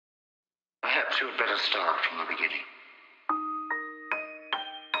Perhaps you had better start from the beginning.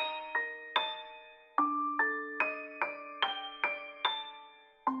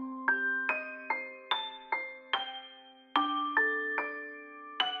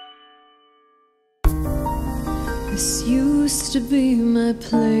 This used to be my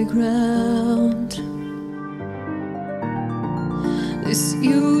playground. This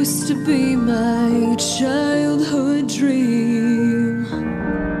used to be my childhood dream.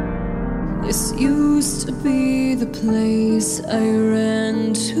 This used to be the place I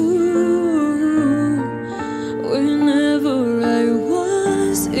ran to whenever I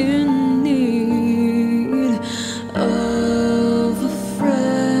was in need of a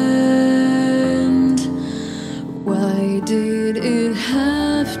friend. Why did it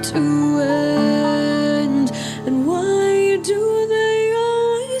have to end? And why do they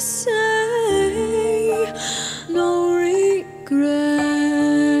always say no regrets?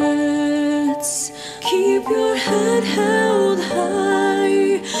 Keep your head held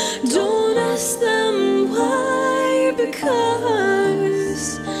high. Don't ask them why,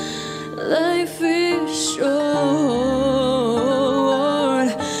 because life is short.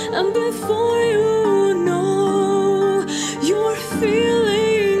 And before you know, you're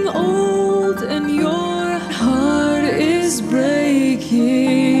feeling old and your heart is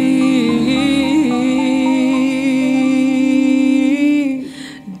breaking.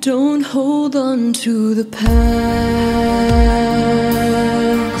 Don't hold on to the past.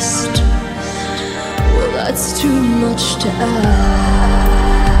 Well, that's too much to ask.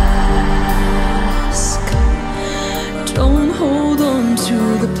 Don't hold on to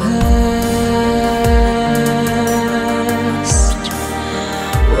the past.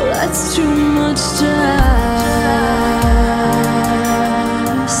 Well, that's too much to ask.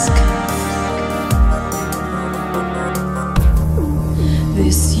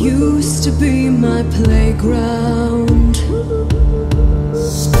 This used to be my playground.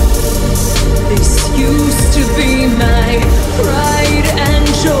 This used to be my pride and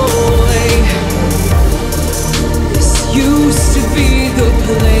joy. This used to be